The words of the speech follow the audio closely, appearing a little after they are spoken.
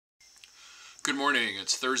Good morning.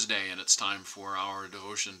 It's Thursday and it's time for our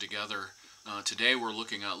devotion together. Today we're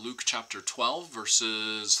looking at Luke chapter 12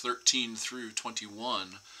 verses 13 through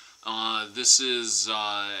 21. This is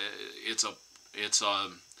an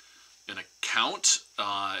account.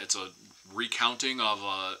 It's a recounting of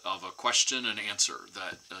a question and answer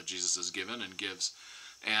that Jesus has given and gives,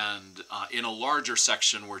 and in a larger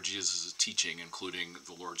section where Jesus is teaching, including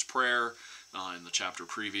the Lord's Prayer in the chapter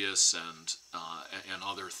previous, and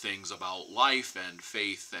other things about life and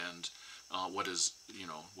faith and what is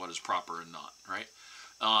proper and not, right.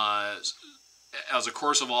 As a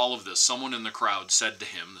course of all of this, someone in the crowd said to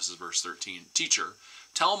him, this is verse 13, "Teacher,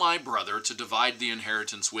 tell my brother to divide the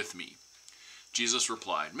inheritance with me." Jesus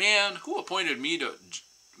replied, "Man, who appointed me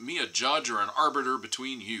a judge or an arbiter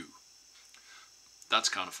between you?" That's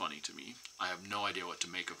kind of funny to me. I have no idea what to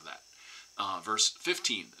make of that. Verse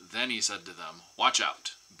 15, then he said to them, "Watch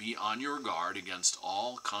out, be on your guard against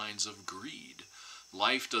all kinds of greed.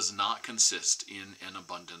 Life does not consist in an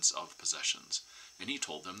abundance of possessions." And he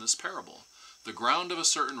told them this parable. The ground of a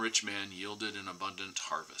certain rich man yielded an abundant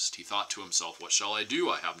harvest. He thought to himself, "What shall I do?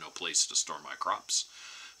 I have no place to store my crops."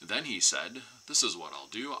 Then he said, "This is what I'll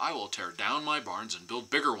do. I will tear down my barns and build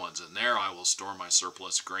bigger ones, and there I will store my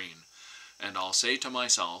surplus grain. And I'll say to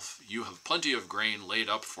myself, you have plenty of grain laid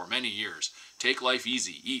up for many years. Take life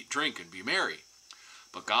easy, eat, drink, and be merry."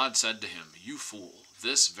 But God said to him, "You fool,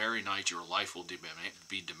 this very night your life will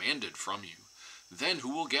be demanded from you. Then who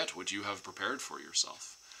will get what you have prepared for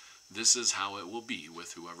yourself? This is how it will be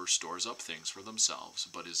with whoever stores up things for themselves,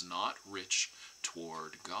 but is not rich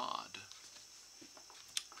toward God."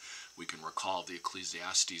 We can recall the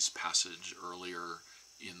Ecclesiastes passage earlier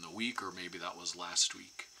in the week, or maybe that was last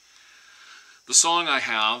week. The song I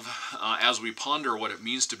have, as we ponder what it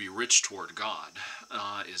means to be rich toward God,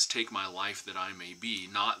 is "Take My Life That I May Be,"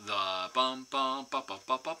 not the bum bum ba ba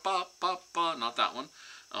ba ba ba ba ba, not that one,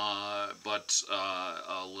 but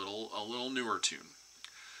a little newer tune.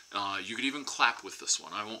 You could even clap with this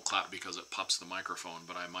one. I won't clap because it pops the microphone,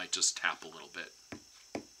 but I might just tap a little bit.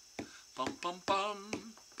 Bum bum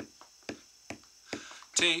bum.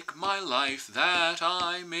 Take my life that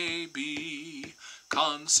I may be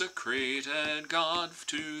consecrated, God,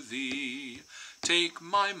 to Thee. Take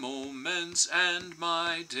my moments and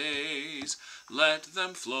my days, let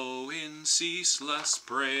them flow in ceaseless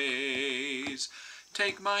praise.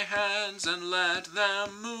 Take my hands and let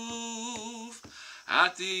them move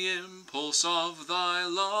at the impulse of Thy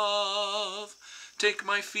love. Take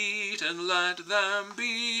my feet and let them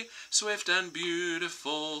be swift and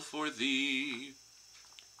beautiful for Thee.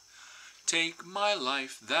 Take my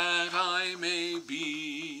life that I may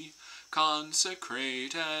be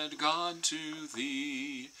consecrated, God, to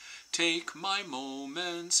Thee. Take my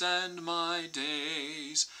moments and my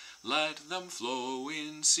days, let them flow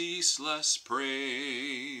in ceaseless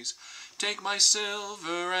praise. Take my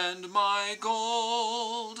silver and my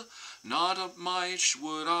gold, not a mite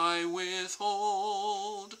would I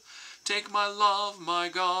withhold. Take my love, my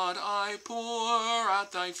God, I pour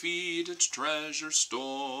at Thy feet its treasure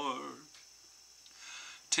store.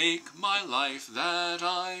 Take my life that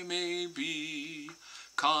I may be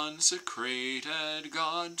consecrated,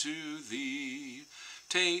 God, to Thee.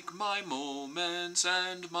 Take my moments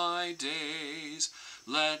and my days,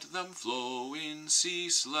 let them flow in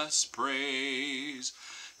ceaseless praise.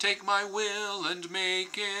 Take my will and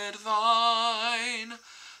make it Thine,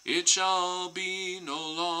 it shall be no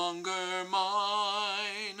longer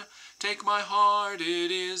mine. Take my heart, it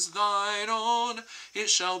is Thine own, it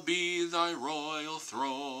shall be Thy royal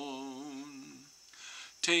throne.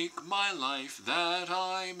 Take my life that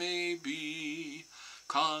I may be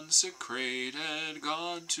consecrated,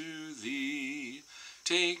 God, to Thee.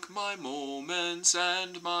 Take my moments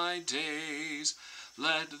and my days,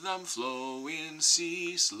 let them flow in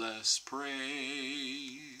ceaseless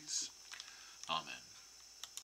praise.